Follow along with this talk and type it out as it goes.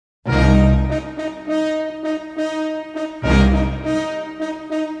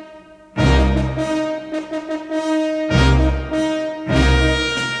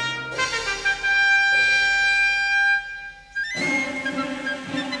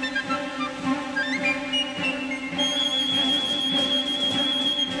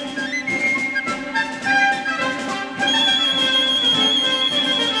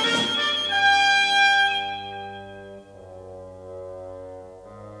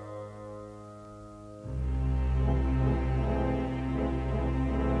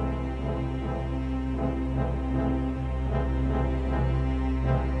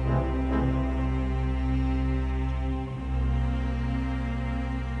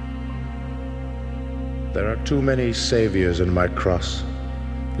There are too many Saviours in my cross,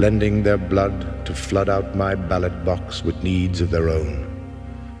 lending their blood to flood out my ballot box with needs of their own.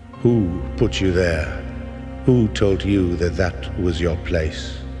 Who put you there? Who told you that that was your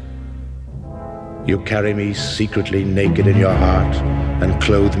place? You carry me secretly naked in your heart and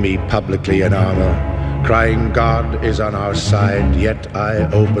clothe me publicly in armor, crying, God is on our side, yet I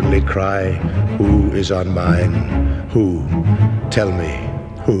openly cry, who is on mine? Who? Tell me,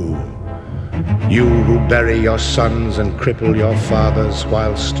 who? You who bury your sons and cripple your fathers,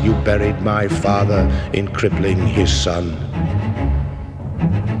 whilst you buried my father in crippling his son.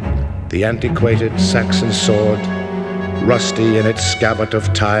 The antiquated Saxon sword, rusty in its scabbard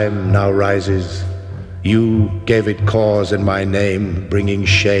of time, now rises. You gave it cause in my name, bringing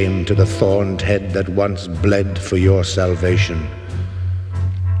shame to the thorned head that once bled for your salvation.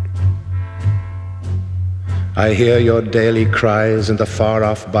 I hear your daily cries in the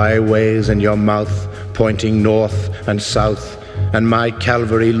far-off byways, and your mouth pointing north and south, and my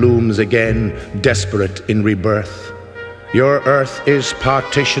Calvary looms again, desperate in rebirth. Your earth is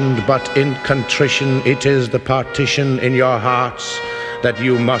partitioned, but in contrition it is the partition in your hearts that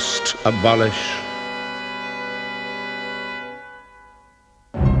you must abolish.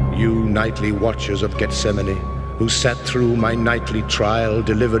 You nightly watchers of Gethsemane, who sat through my nightly trial,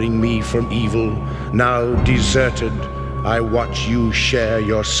 delivering me from evil, now deserted, I watch you share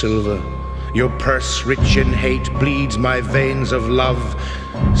your silver. Your purse, rich in hate, bleeds my veins of love,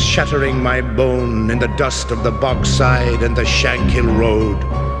 shattering my bone in the dust of the Bogside and the Shankill Road.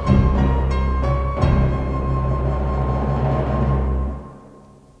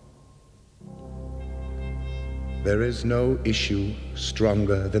 There is no issue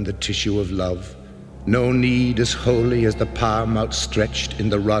stronger than the tissue of love. No need as holy as the palm outstretched in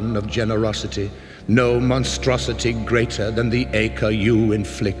the run of generosity. No monstrosity greater than the acre you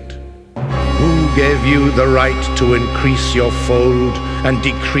inflict. Who gave you the right to increase your fold and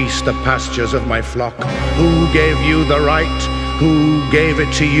decrease the pastures of my flock? Who gave you the right? Who gave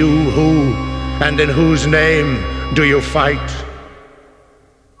it to you? Who? And in whose name do you fight?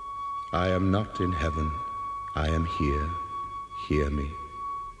 I am not in heaven. I am here. Hear me.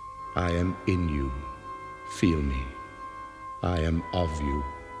 I am in you. Feel me. I am of you.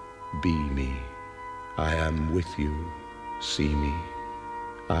 Be me. I am with you. See me.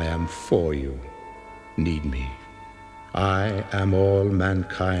 I am for you. Need me. I am all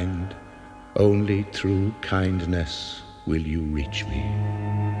mankind. Only through kindness will you reach me.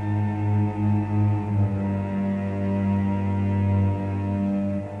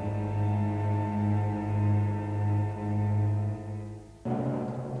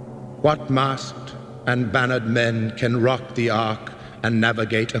 What masked and bannered men can rock the ark and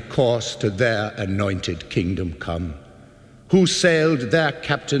navigate a course to their anointed kingdom come? Who sailed their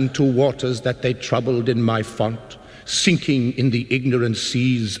captain to waters that they troubled in my font, sinking in the ignorant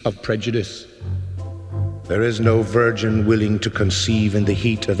seas of prejudice? There is no virgin willing to conceive in the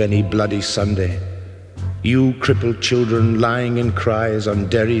heat of any bloody Sunday. You crippled children lying in cries on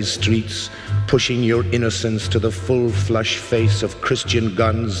Derry's streets, pushing your innocence to the full flush face of Christian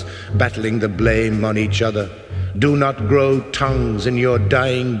guns, battling the blame on each other. Do not grow tongues in your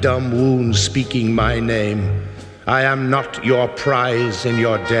dying dumb wounds, speaking my name. I am not your prize in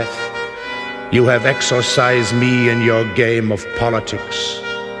your death. You have exorcised me in your game of politics.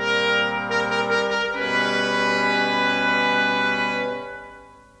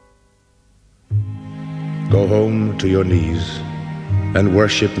 Go home to your knees and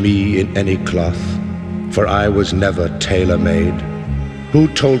worship me in any cloth, for I was never tailor-made. Who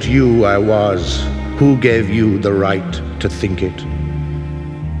told you I was? Who gave you the right to think it?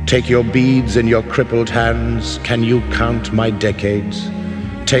 Take your beads in your crippled hands. Can you count my decades?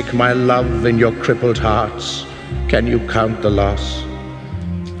 Take my love in your crippled hearts. Can you count the loss?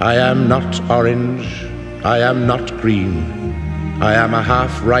 I am not orange. I am not green. I am a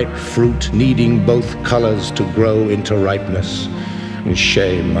half-ripe fruit needing both colors to grow into ripeness. And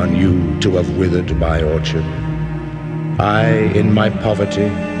shame on you to have withered my orchard. I, in my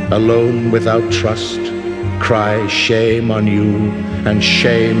poverty, alone without trust, cry shame on you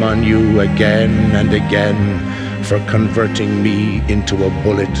again and again for converting me into a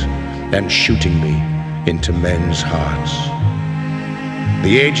bullet and shooting me into men's hearts.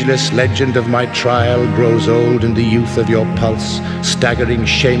 The ageless legend of my trial grows old in the youth of your pulse, staggering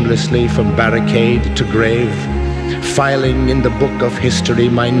shamelessly from barricade to grave, filing in the book of history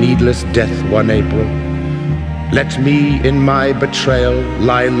my needless death one April. Let me in my betrayal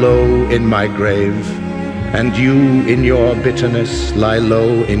lie low in my grave, and you in your bitterness lie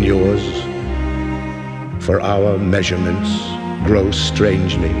low in yours. For our measurements grow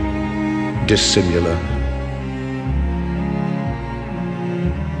strangely dissimilar.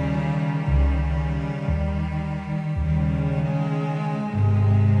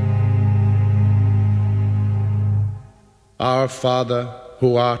 Our Father,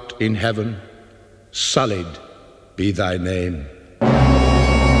 who art in heaven, hallowed be thy name.